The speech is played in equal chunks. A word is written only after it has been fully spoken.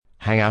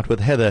Hang Out with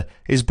Heather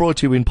is brought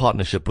to you in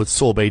partnership with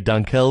Sorbet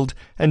Dunkeld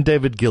and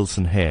David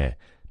Gilson Hair,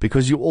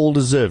 because you all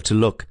deserve to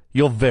look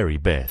your very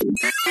best.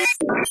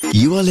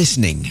 You are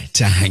listening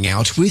to Hang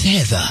Out with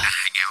Heather.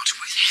 Hang Out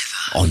with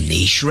Heather on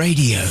Niche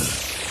Radio.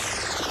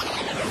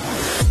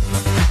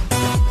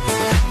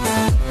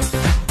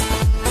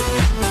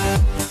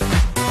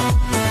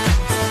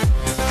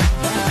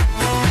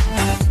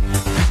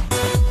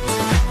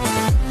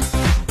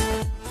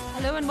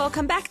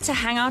 Welcome back to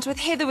Hang Out with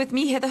Heather, with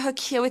me, Heather Hook,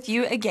 here with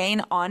you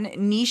again on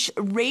Niche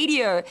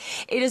Radio.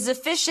 It is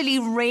officially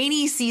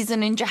rainy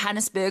season in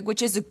Johannesburg,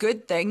 which is a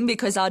good thing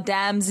because our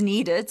dams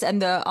need it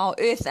and our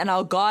earth and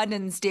our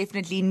gardens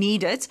definitely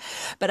need it.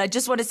 But I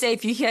just want to say,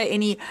 if you hear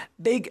any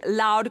big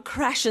loud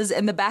crashes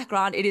in the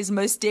background, it is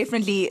most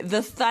definitely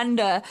the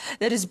thunder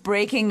that is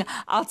breaking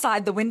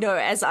outside the window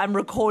as I'm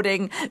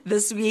recording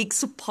this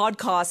week's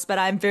podcast. But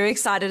I'm very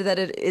excited that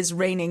it is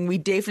raining. We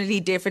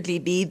definitely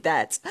need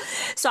that.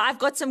 So I've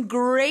got some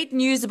great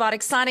news about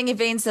exciting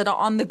events that are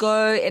on the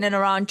go in and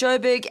around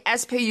Joburg,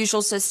 as per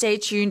usual, so stay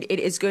tuned. It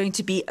is going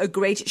to be a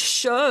great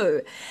show.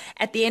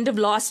 At the end of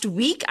last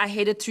week, I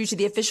headed through to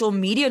the official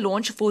media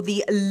launch for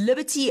the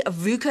Liberty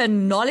VUCA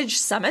Knowledge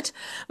Summit,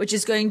 which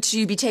is going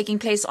to be taking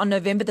place on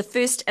November the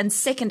 1st and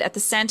 2nd at the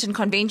Sandton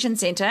Convention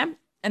Centre.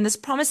 And this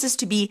promises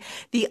to be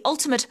the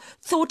ultimate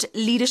thought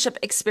leadership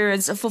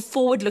experience for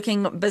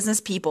forward-looking business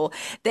people.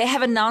 They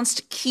have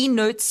announced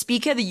keynote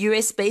speaker, the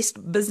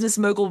US-based business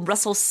mogul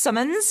Russell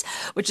Simmons,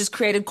 which has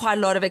created quite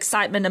a lot of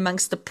excitement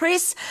amongst the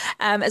press,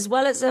 as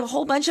well as a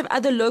whole bunch of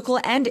other local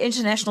and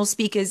international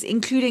speakers,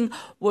 including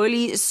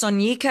Wole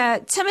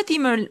Soyinka, Timothy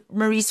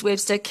Maurice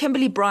Webster,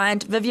 Kimberly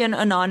Bryant, Vivian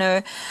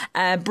Onano,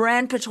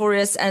 Brand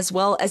Pretorius, as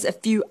well as a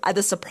few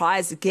other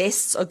surprise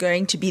guests are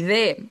going to be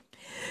there.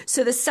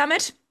 So the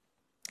summit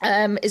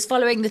is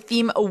following the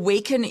theme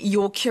Awaken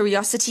Your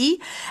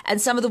Curiosity, and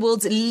some of the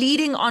world's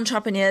leading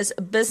entrepreneurs,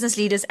 business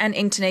leaders and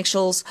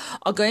intellectuals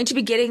are going to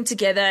be getting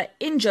together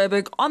in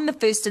Joburg on the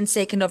 1st and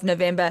 2nd of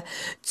November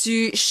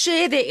to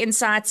share their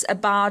insights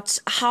about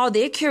how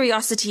their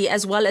curiosity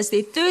as well as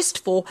their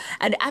thirst for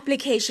an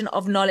application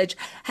of knowledge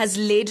has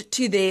led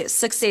to their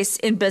success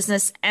in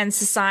business and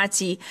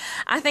society.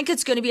 I think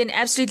it's going to be an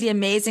absolutely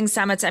amazing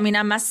summit. I mean,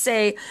 I must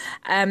say,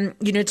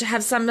 to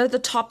have some of the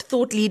top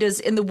thought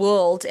leaders in the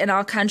world in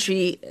our country,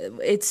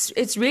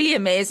 it's really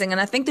amazing.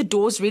 And I think the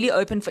doors really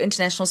opened for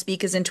international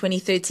speakers in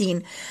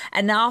 2013.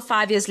 And now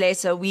 5 years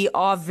later, we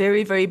are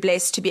very, very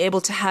blessed to be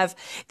able to have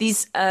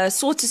these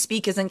sorts of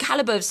speakers and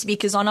caliber of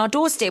speakers on our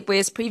doorstep,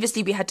 whereas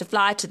previously we had to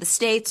fly to the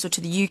States or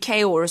to the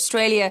UK or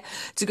Australia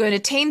to go and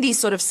attend these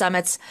sort of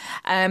summits.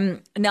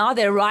 Now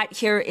they're right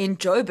here in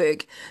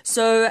Joburg.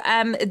 So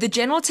the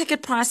general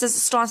ticket prices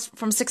start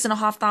from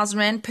 6,500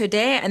 Rand per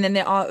day. And then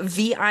there are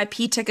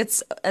VIP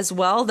tickets as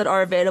well that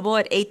are available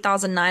at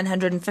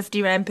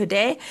 8,950 Rand per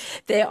day.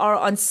 They are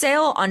on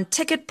sale on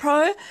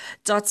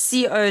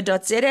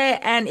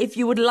ticketpro.co.za. And if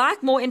you would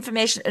like more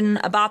information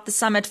about the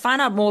summit,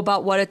 find out more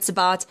about what it's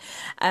about,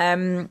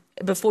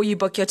 before you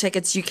book your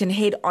tickets, you can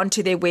head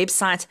onto their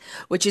website,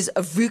 which is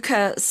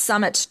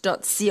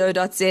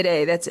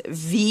vucasummit.co.za. That's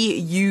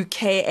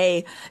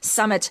VUKA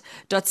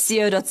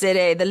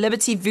summit.co.za. The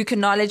Liberty VUCA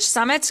Knowledge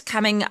Summit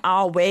coming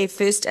our way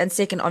 1st and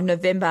 2nd of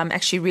November. I'm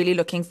actually really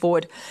looking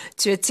forward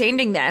to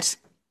attending that.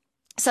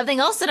 Something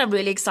else that I'm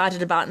really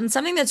excited about, and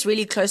something that's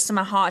really close to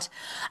my heart.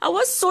 I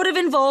was sort of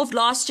involved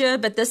last year,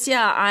 but this year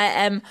I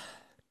am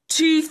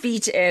 2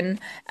 feet in,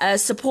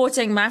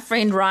 supporting my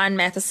friend Ryan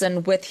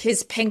Matheson with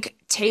his Pink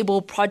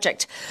Table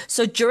project.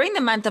 So during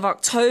the month of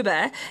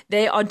October,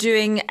 they are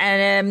doing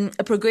a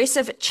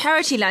progressive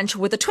charity lunch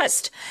with a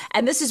twist.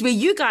 And this is where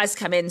you guys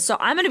come in. So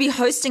I'm going to be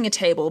hosting a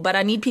table, but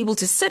I need people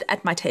to sit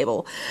at my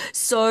table.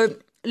 So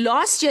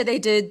last year they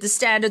did the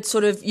standard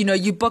sort of,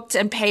 you booked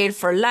and paid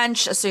for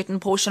lunch. A certain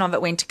portion of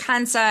it went to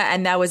cancer,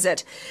 and that was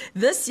it.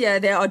 This year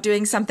they are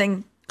doing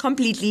something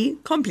completely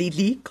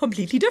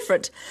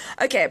different.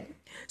 Okay.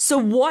 So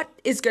what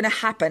is going to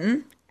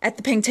happen at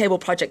the Pink Table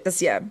project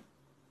this year?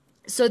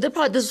 So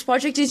this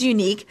project is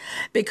unique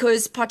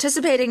because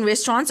participating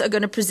restaurants are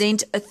going to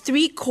present a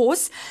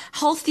 3-course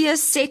healthier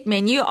set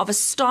menu of a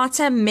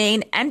starter,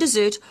 main and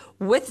dessert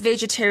with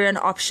vegetarian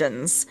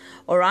options.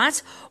 All right.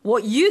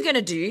 What you're going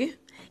to do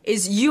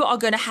is you are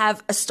going to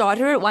have a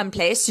starter at one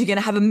place, you're going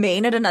to have a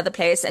main at another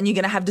place, and you're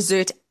going to have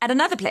dessert at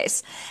another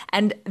place.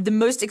 And the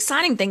most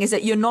exciting thing is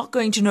that you're not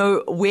going to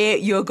know where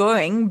you're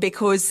going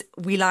because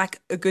we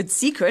like a good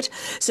secret.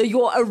 So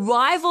your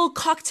arrival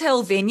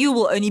cocktail venue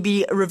will only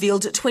be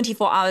revealed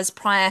 24 hours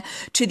prior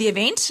to the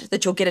event,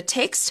 that you'll get a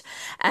text.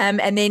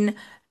 And then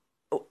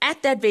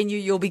at that venue,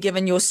 you'll be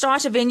given your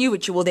starter venue,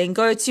 which you will then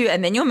go to,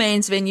 and then your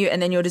mains venue,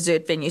 and then your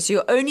dessert venue. So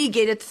you only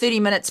get it 30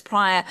 minutes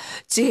prior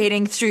to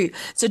heading through.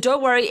 So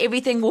don't worry,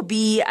 everything will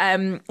be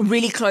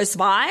really close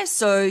by.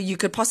 So you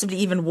could possibly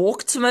even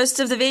walk to most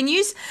of the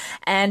venues.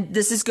 And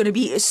this is going to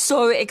be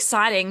so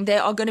exciting. They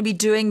are going to be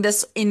doing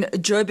this in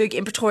Joburg,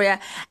 in Pretoria,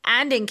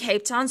 and in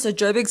Cape Town. So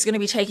Joburg's going to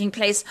be taking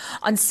place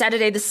on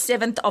Saturday, the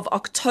 7th of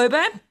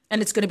October.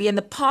 And it's going to be in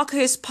the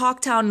Parkhurst,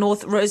 Parktown,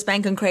 North,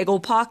 Rosebank and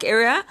Craighall Park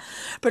area.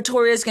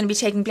 Pretoria is going to be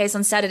taking place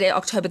on Saturday,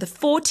 October the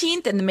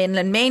 14th in the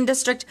Menlyn Main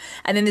District.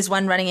 And then there's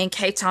one running in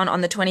Cape Town on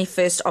the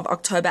 21st of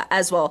October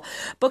as well.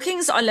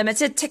 Bookings are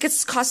limited.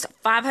 Tickets cost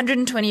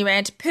 520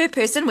 Rand per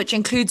person, which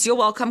includes your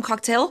welcome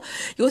cocktail,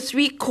 your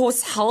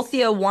 3-course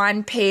healthier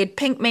wine paired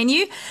pink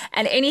menu,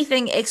 and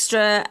anything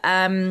extra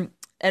and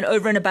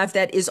over and above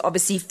that is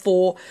obviously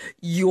for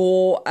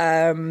your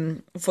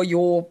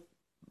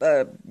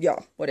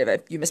whatever.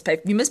 You must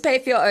pay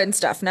for your own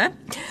stuff, no?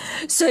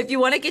 So if you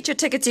want to get your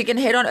tickets, you can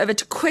head on over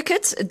to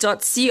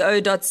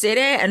quicket.co.za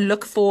and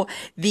look for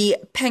the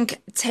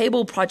Pink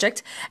Table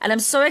Project. And I'm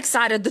so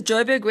excited. The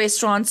Joburg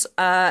restaurants,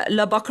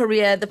 La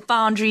Boqueria, The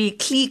Foundry,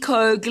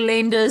 Clico,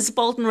 Glenda's,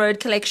 Bolton Road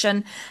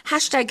Collection,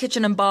 Hashtag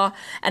Kitchen and Bar,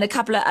 and a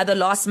couple of other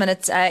last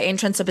minute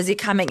entrants are busy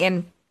coming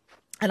in.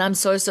 And I'm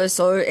so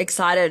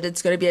excited.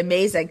 It's going to be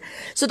amazing.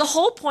 So the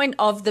whole point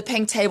of the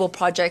Pink Table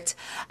Project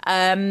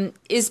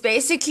is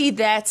basically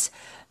that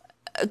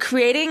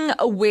creating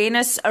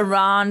awareness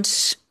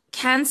around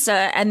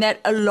cancer, and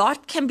that a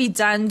lot can be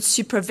done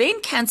to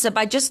prevent cancer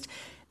by just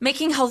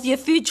making healthier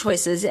food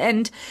choices.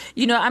 And,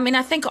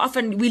 I think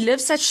often we live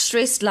such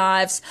stressed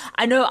lives.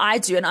 I know I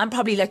do, and I'm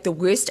probably like the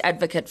worst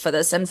advocate for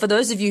this. And for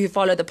those of you who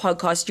follow the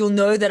podcast, you'll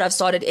know that I've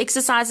started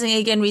exercising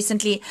again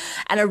recently,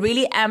 and I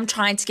really am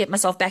trying to get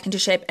myself back into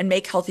shape and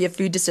make healthier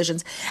food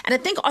decisions. And I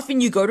think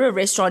often you go to a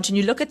restaurant and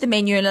you look at the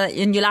menu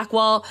and you're like,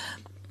 well,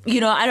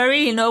 I don't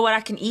really know what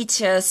I can eat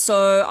here,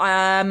 so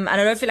and I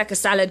don't feel like a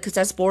salad because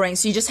that's boring,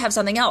 so you just have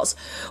something else.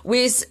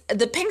 Whereas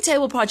the Pink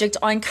Table Project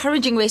are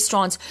encouraging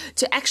restaurants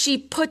to actually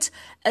put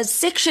a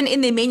section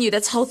in their menu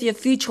that's healthier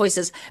food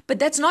choices, but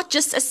that's not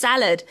just a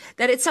salad,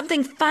 that it's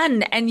something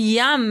fun and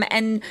yum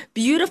and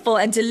beautiful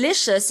and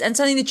delicious and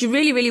something that you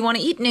really, really want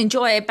to eat and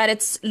enjoy, but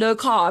it's low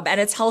carb and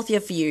it's healthier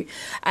for you.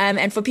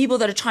 And for people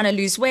that are trying to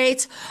lose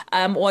weight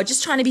or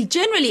just trying to be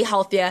generally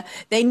healthier,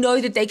 they know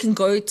that they can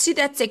go to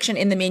that section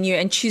in the menu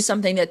and choose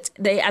something that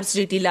they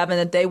absolutely love and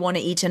that they want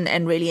to eat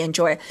and really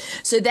enjoy.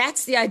 So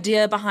that's the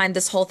idea behind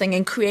this whole thing,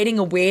 and creating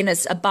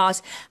awareness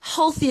about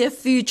healthier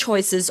food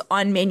choices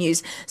on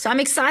menus. So I'm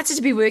excited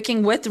to be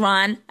working with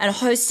Ryan and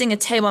hosting a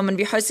table. I'm going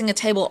to be hosting a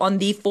table on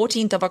the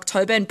 14th of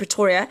October in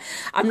Pretoria.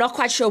 I'm not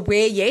quite sure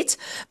where yet,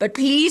 but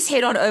please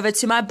head on over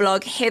to my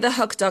blog,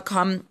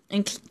 heatherhook.com,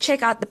 and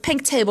check out the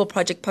Pink Table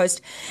Project post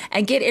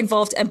and get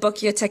involved and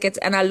book your tickets.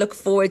 And I look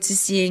forward to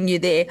seeing you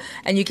there.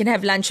 And you can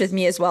have lunch with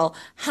me as well.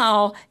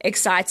 How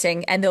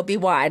exciting. And there'll be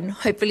wine,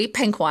 hopefully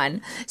pink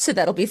wine. So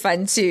that'll be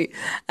fun too.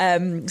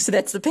 So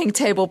that's the Pink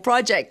Table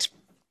Project.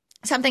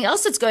 Something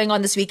else that's going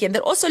on this weekend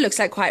that also looks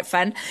like quite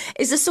fun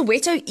is the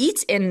Soweto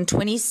Eat In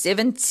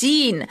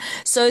 2017.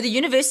 So the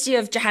University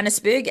of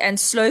Johannesburg and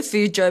Slow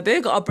Food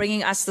Joburg are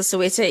bringing us the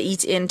Soweto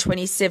Eat In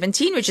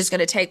 2017, which is going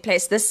to take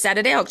place this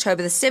Saturday,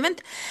 October the 7th,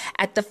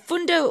 at the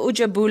Fundo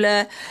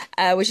Ujabula,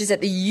 which is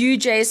at the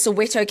UJ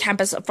Soweto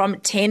campus from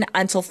 10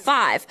 until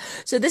 5.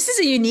 So this is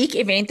a unique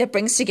event that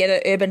brings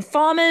together urban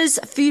farmers,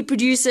 food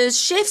producers,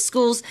 chef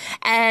schools,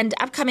 and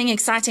upcoming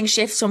exciting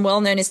chefs from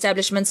well-known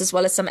establishments, as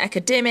well as some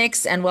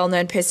academics and well-known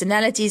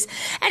personalities,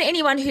 and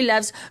anyone who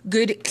loves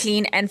good,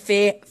 clean, and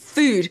fair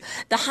food.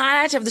 The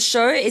highlight of the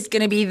show is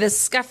going to be the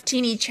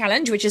Scuftini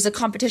Challenge, which is a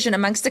competition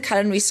amongst the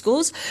culinary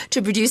schools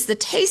to produce the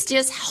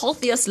tastiest,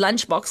 healthiest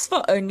lunchbox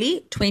for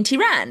only 20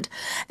 Rand.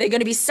 They're going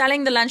to be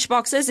selling the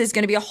lunchboxes. There's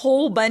going to be a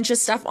whole bunch of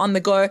stuff on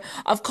the go.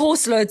 Of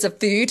course, loads of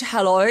food.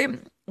 Hello.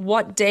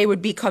 What day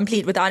would be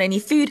complete without any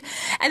food?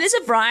 And there's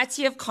a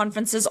variety of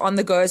conferences on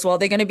the go as well.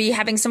 They're going to be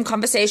having some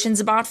conversations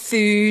about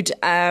food,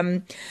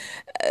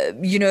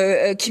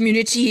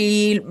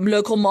 community,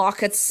 local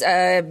markets,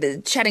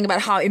 chatting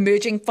about how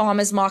emerging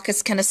farmers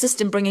markets can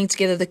assist in bringing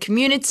together the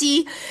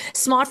community,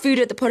 smart food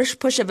at the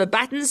push of a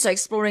button, so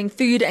exploring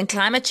food and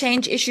climate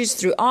change issues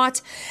through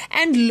art,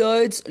 and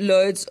loads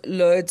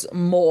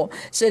more.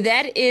 So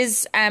that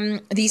is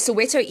the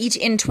Soweto Eat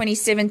In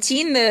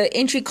 2017. The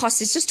entry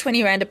cost is just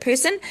 20 Rand a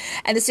person,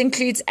 and this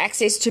includes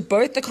access to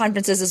both the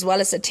conferences as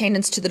well as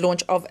attendance to the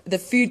launch of the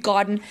food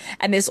garden,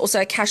 and there's also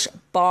a cash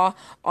bar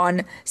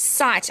on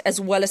site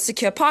as well as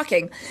secure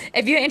parking.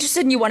 If you're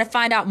interested and you want to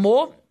find out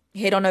more,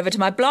 head on over to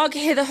my blog,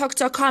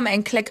 heatherhook.com,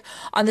 and click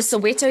on the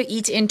Soweto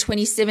Eat In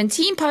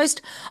 2017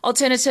 post.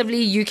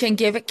 Alternatively, you can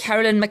give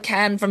Carolyn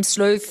McCann from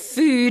Slow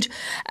Food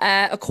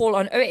a call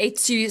on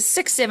 082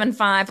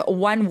 675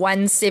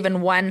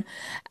 1171.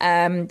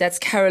 That's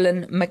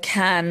Carolyn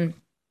McCann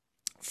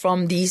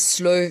from the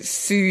Slow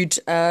Food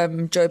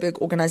Joburg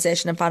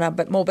organization, and find out a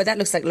bit more. But that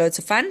looks like loads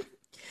of fun.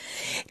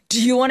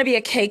 Do you want to be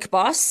a cake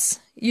boss?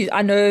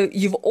 I know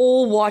you've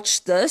all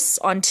watched this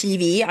on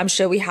TV. I'm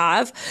sure we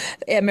have.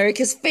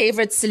 America's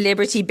favorite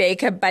celebrity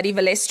baker, Buddy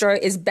Valestro,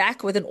 is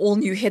back with an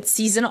all-new hit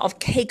season of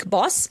Cake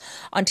Boss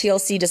on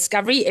TLC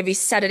Discovery every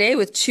Saturday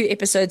with 2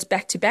 episodes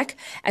back-to-back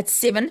at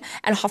 7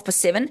 and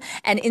 7:30.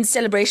 And in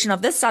celebration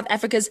of this, South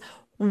Africa's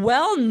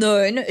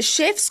well-known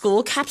chef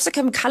school,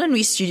 Capsicum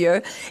Culinary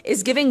Studio,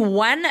 is giving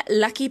one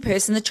lucky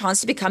person the chance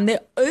to become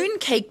their own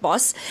cake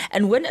boss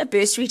and win a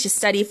bursary to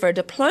study for a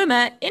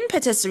diploma in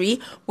patisserie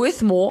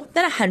worth more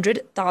than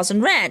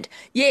 100,000 Rand.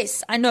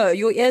 Yes, I know,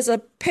 your ears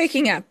are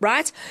perking up,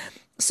 right?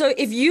 So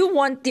if you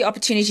want the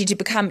opportunity to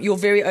become your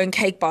very own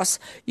cake boss,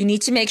 you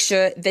need to make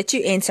sure that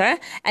you enter,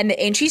 and the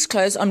entries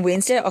close on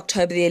Wednesday,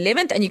 October the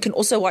 11th, and you can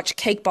also watch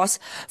Cake Boss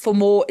for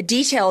more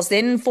details.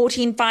 Then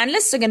 14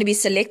 finalists are going to be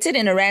selected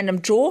in a random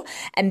draw,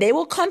 and they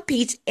will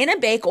compete in a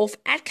bake-off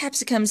at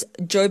Capsicum's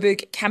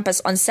Joburg campus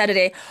on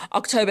Saturday,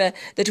 October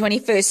the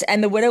 21st,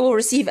 and the winner will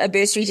receive a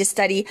bursary to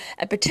study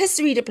a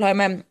patisserie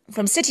diploma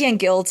from City and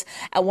Guilds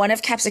at one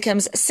of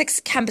Capsicum's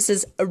 6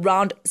 campuses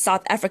around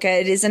South Africa.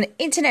 It is an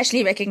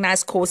internationally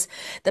recognized course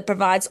that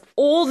provides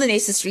all the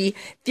necessary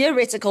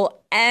theoretical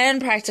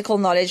and practical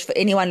knowledge for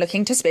anyone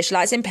looking to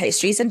specialize in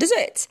pastries and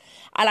desserts.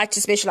 I like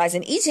to specialize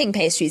in eating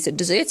pastries and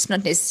desserts,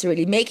 not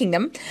necessarily making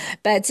them.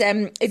 But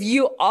if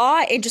you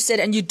are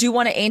interested and you do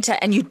want to enter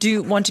and you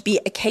do want to be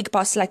a cake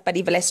boss like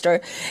Buddy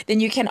Valestro,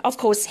 then you can, of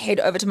course, head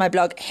over to my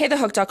blog,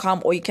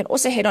 heatherhook.com, or you can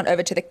also head on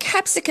over to the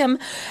Capsicum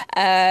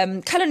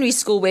Culinary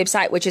School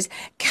website, which is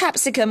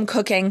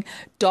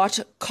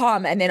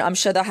capsicumcooking.com. And then I'm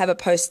sure they'll have a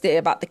post there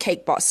about the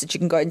cake boss that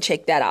you can go and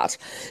check that out.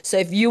 So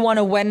if you want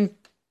to win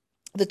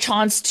the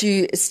chance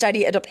to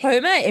study a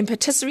diploma in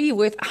patisserie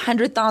worth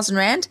 100,000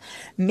 Rand,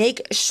 make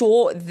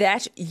sure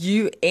that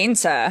you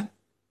enter.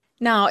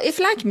 Now, if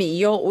like me,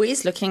 you're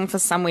always looking for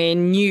somewhere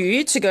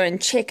new to go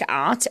and check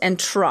out and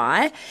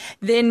try,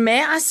 then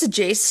may I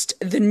suggest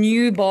the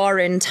new bar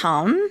in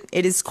town.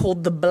 It is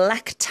called the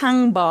Black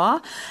Tongue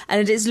Bar,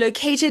 and it is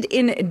located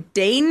in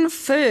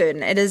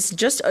Dainfern. It has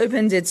just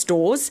opened its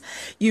doors.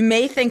 You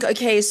may think,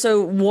 okay,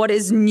 so what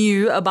is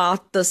new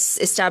about this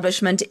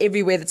establishment?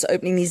 Everywhere that's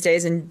opening these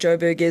days in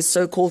Joburg is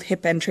so-called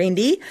hip and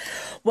trendy.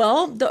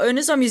 Well, the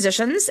owners are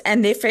musicians,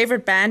 and their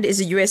favorite band is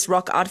a US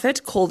rock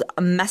outfit called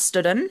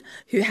Mastodon,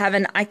 who have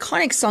an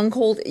iconic song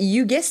called,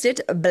 you guessed it,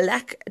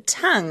 Black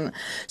Tongue.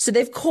 So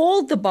they've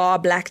called the bar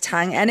Black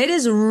Tongue, and it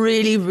is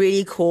really,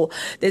 really cool.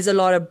 There's a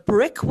lot of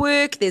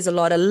brickwork, there's a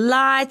lot of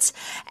light,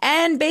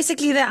 and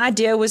basically the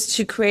idea was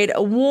to create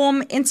a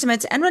warm,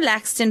 intimate, and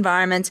relaxed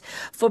environment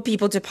for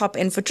people to pop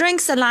in for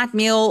drinks, a light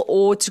meal,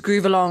 or to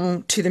groove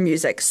along to the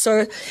music.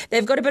 So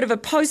they've got a bit of a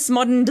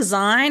postmodern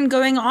design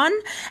going on,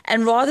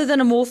 and rather than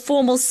a more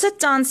formal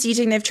sit-down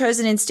seating, they've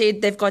chosen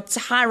instead, they've got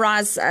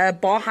high-rise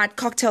bar height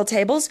cocktail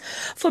tables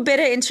for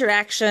better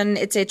interaction,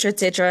 etc.,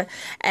 etc.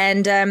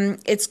 And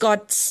it's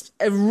got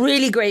a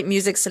really great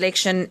music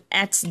selection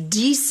at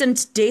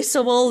decent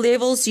decibel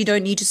levels. You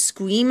don't need to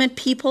scream at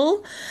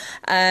people.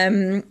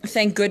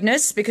 Thank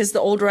goodness, because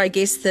the older I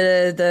guess,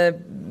 the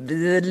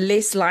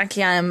less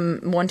likely I am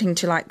wanting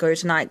to like go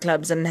to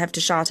nightclubs and have to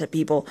shout at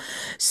people.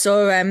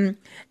 So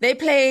they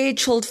play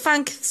chilled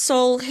funk,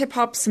 soul, hip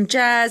hop, some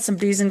jazz, some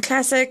blues and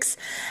classics.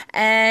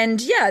 And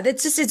yeah,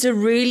 it's a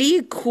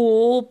really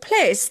cool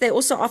place. They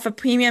also offer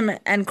premium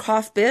and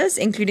craft beers,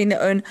 including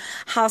their own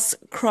house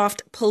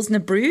craft Pilsner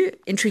brew,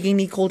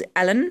 intriguingly called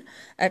Allen.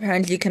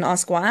 Apparently you can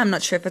ask why. I'm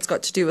not sure if it's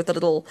got to do with the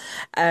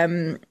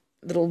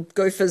little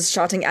gophers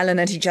shouting Allen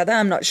at each other.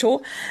 I'm not sure.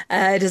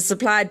 It is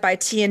supplied by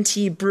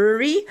TNT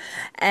Brewery,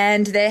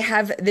 and they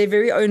have their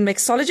very own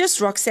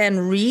mixologist, Roxanne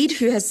Reed,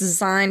 who has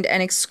designed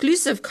an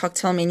exclusive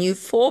cocktail menu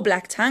for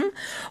Black Tongue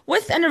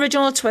with an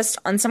original twist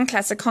on some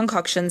classic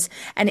concoctions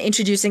and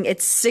introducing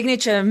its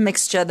signature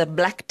mixture, the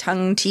Black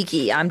Tongue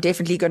Tiki. I'm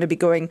definitely going to be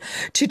going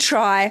to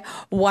try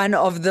one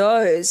of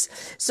those.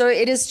 So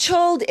it is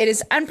chilled, it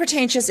is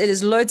unpretentious, it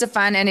is loads of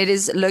fun, and it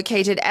is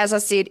located, as I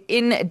said,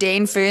 in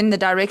Dainfern. The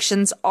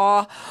directions are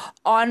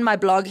on my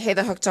blog,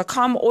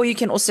 heatherhook.com, or you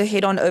can also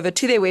head on over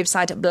to their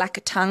website,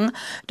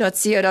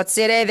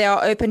 blacktongue.co.za. They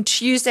are open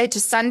Tuesday to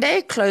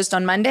Sunday, closed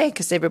on Monday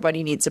because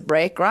everybody needs a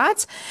break,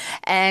 right?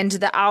 And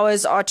the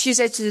hours are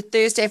Tuesday to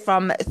Thursday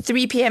from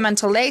 3 p.m.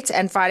 until late,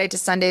 and Friday to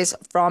Sundays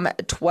from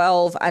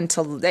 12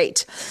 until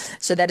late.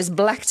 So that is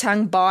Black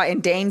Tongue Bar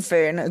in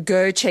Dainfern.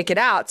 Go check it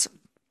out.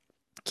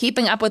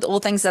 Keeping up with all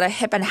things that are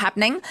hip and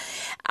happening.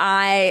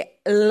 I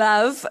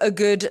love a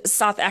good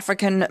South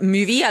African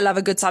movie. I love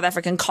a good South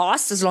African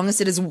cast, as long as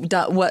it is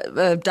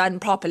done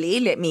properly,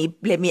 let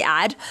me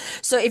add.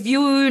 So if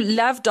you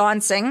love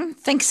dancing,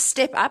 think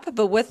Step Up,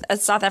 but with a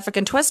South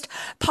African twist.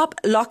 Pop,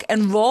 Lock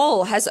and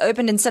Roll has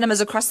opened in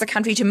cinemas across the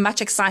country to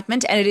much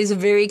excitement, and it is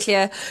very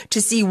clear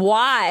to see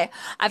why.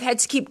 I've had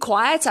to keep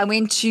quiet. I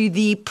went to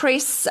the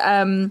press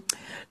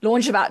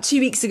launch about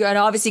 2 weeks ago, and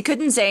I obviously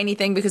couldn't say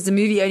anything because the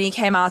movie only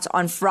came out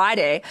on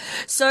Friday.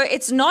 So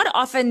it's not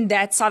often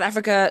that South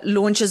Africa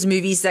launches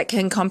movies that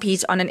can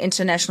compete on an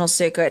international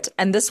circuit,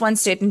 and this one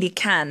certainly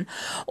can.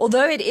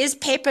 Although it is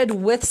peppered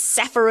with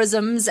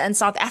Sapphoisms and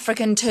South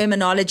African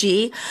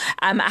terminology,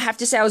 I have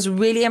to say I was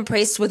really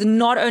impressed with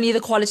not only the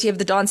quality of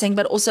the dancing,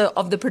 but also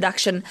of the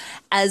production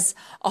as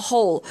a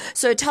whole.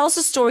 So it tells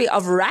the story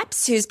of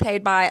Raps, who's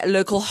played by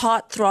local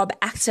heartthrob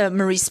actor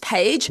Maurice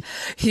Page,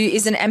 who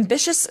is an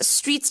ambitious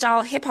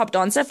street-style hip-hop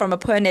dancer from a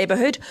poor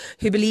neighborhood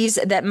who believes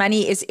that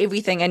money is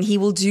everything and he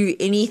will do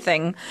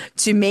anything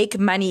to make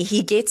money.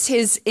 He gets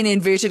his, in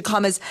inverted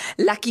commas,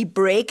 lucky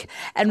break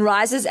and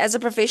rises as a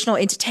professional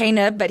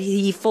entertainer, but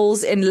he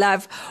falls in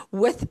love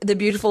with the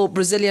beautiful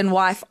Brazilian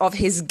wife of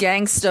his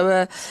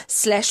gangster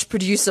 /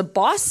 producer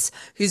boss,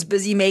 who's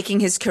busy making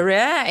his career,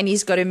 and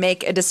he's got to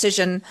make a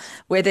decision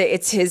whether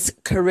it's his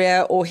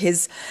career or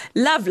his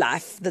love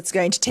life that's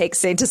going to take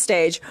center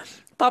stage.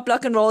 Pop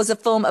Lock and Roll is a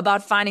film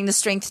about finding the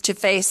strength to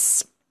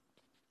face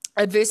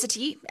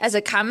adversity as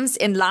it comes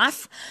in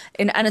life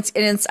in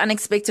its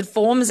unexpected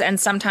forms and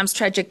sometimes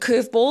tragic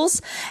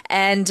curveballs.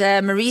 And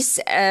Maurice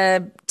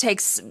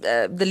takes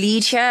the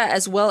lead here,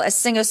 as well as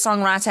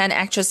singer-songwriter and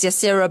actress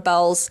Yasira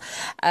Bells,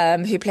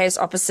 who plays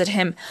opposite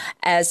him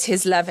as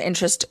his love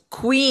interest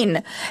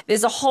Queen.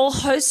 There's a whole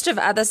host of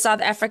other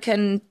South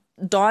African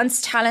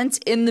dance talent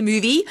in the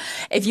movie.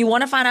 If you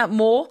want to find out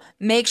more,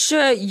 make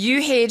sure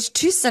you head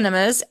to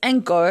cinemas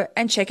and go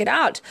and check it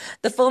out.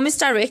 The film is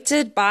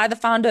directed by the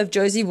founder of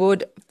Josie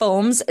Wood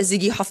Films,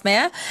 Ziggy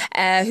Hofmeyer,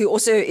 who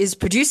also is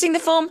producing the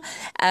film,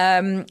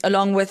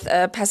 along with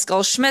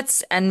Pascal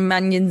Schmitz and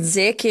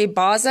Manyanzeke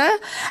Baza.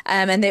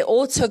 And they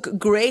all took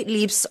great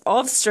leaps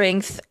of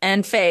strength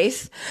and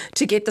faith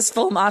to get this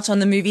film out on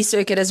the movie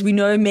circuit. As we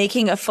know,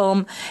 making a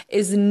film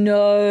is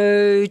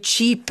no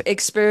cheap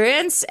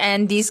experience,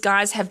 and these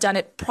guys have done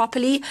it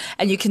properly,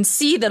 and you can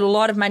see that a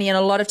lot of money and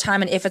a lot of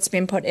time and effort's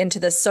been put into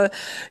this. So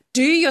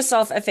do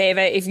yourself a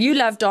favor. If you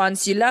love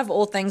dance, you love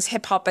all things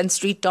hip hop and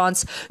street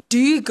dance,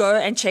 do go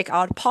and check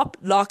out Pop,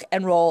 Lock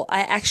and Roll.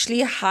 I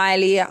actually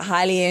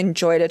highly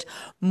enjoyed it,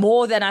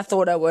 more than I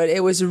thought I would.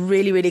 It was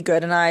really, really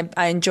good, and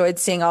I enjoyed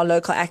seeing our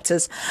local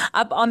actors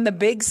up on the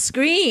big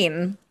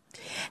screen.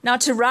 Now,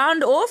 to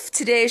round off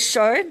today's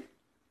show,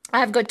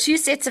 I've got 2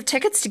 sets of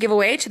tickets to give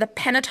away to the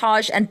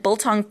Panatage and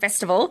Biltong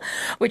Festival,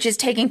 which is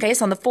taking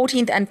place on the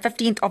 14th and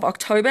 15th of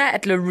October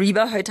at Le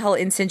Riva Hotel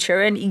in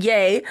Centurion.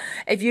 Yay!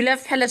 If you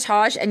love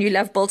Panatage and you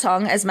love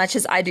Biltong as much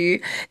as I do,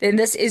 then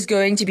this is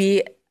going to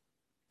be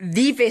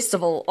the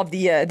festival of the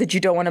year that you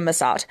don't want to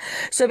miss out.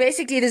 So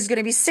basically, there's going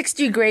to be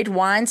 60 great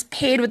wines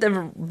paired with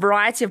a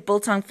variety of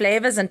Biltong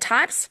flavors and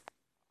types.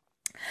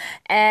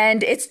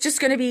 And it's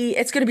going to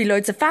be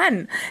loads of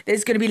fun.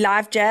 There's going to be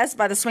live jazz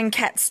by the Swing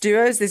Cats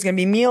duos. There's going to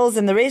be meals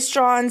in the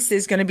restaurants.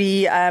 There's going to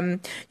be,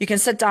 you can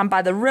sit down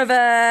by the river,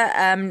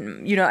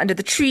 under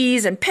the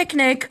trees and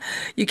picnic.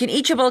 You can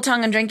eat your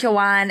biltong and drink your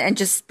wine and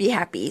just be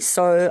happy.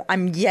 So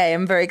I'm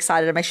very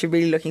excited. I'm actually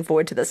really looking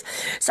forward to this.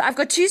 So I've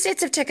got 2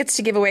 sets of tickets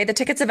to give away. The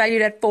tickets are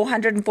valued at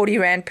 440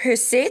 Rand per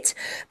set.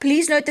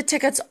 Please note the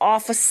tickets are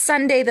for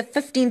Sunday, the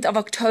 15th of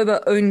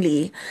October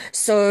only.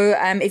 So,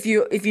 if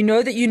you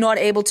know that you're not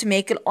able to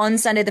make it on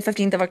Sunday the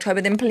 15th of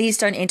October, then please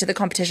don't enter the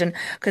competition,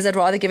 because I'd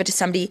rather give it to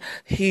somebody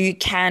who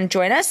can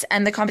join us.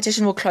 And the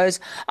competition will close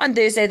on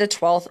Thursday the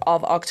 12th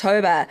of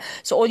October.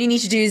 So all you need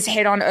to do is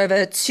head on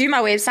over to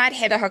my website,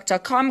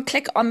 heatherhook.com,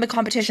 click on the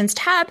competitions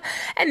tab,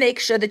 and make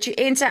sure that you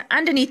enter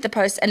underneath the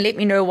post and let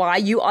me know why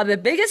you are the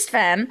biggest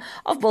fan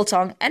of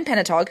Biltong and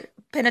Panatage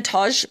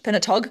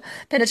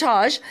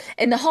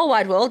in the whole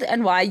wide world,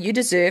 and why you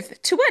deserve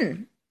to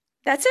win.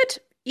 That's it.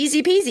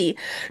 Easy peasy.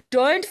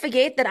 Don't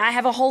forget that I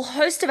have a whole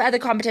host of other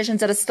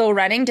competitions that are still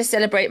running to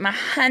celebrate my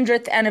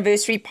 100th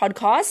anniversary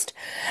podcast.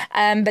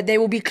 But they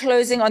will be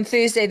closing on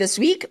Thursday this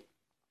week.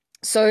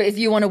 So if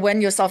you want to win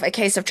yourself a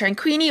case of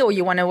Tranquini, or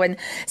you want to win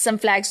some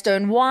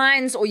Flagstone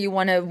wines, or you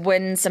want to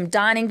win some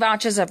dining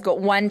vouchers, I've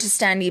got one to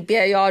Stanley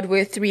Beer Yard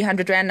worth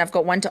 300 Rand. I've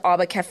got one to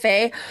Arbor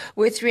Cafe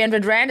worth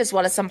 300 Rand, as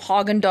well as some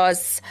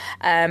Haagen-Dazs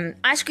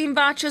ice cream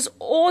vouchers,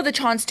 or the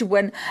chance to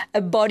win a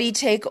Body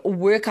Take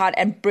workout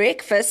and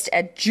breakfast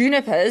at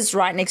Juniper's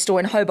right next door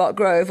in Hobart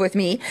Grove with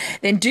me.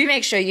 Then do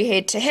make sure you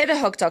head to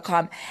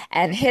heatherhook.com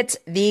and hit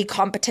the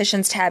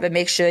competitions tab and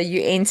make sure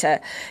you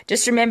enter.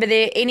 Just remember,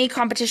 there any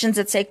competitions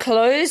that say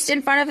closed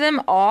in front of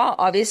them are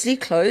obviously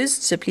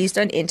closed, so please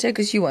don't enter,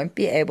 because you won't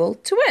be able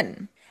to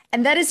win.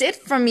 And that is it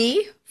from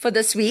me for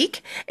this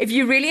week. If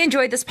you really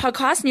enjoyed this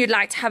podcast and you'd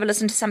like to have a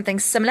listen to something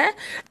similar,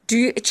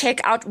 do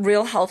check out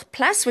Real Health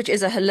Plus, which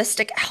is a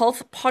holistic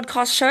health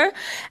podcast show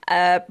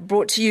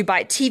brought to you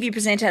by TV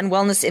presenter and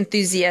wellness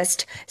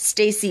enthusiast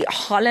Stacey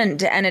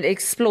Holland, and it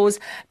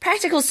explores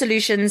practical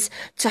solutions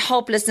to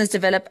help listeners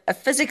develop a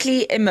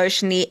physically,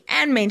 emotionally,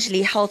 and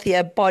mentally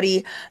healthier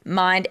body,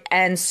 mind,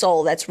 and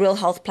soul. That's Real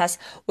Health Plus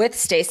with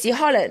Stacey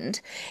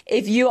Holland.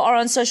 If you are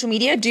on social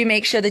media, do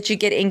make sure that you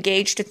get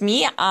engaged with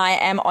me. I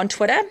am on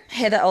Twitter,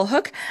 Heather L.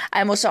 Hook.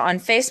 I'm also on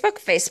Facebook,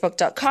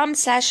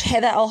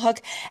 facebook.com/Heather L.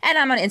 Hook, and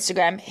I'm on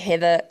Instagram,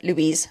 Heather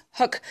Louise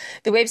Hook.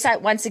 The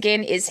website, once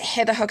again, is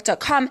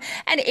heatherhook.com,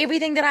 and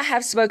everything that I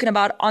have spoken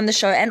about on the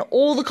show and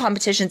all the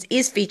competitions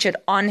is featured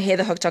on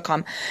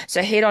heatherhook.com.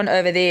 So head on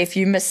over there if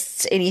you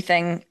missed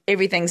anything.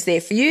 Everything's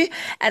there for you,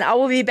 and I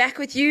will be back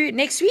with you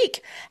next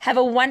week. Have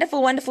a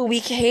wonderful, wonderful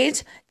week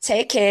ahead.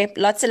 Take care.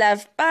 Lots of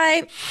love.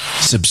 Bye.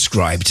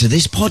 Subscribe to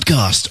this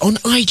podcast on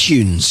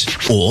iTunes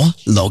or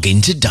log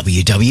into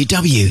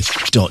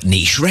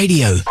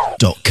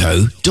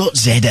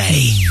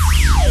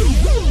www.nicheradio.co.za.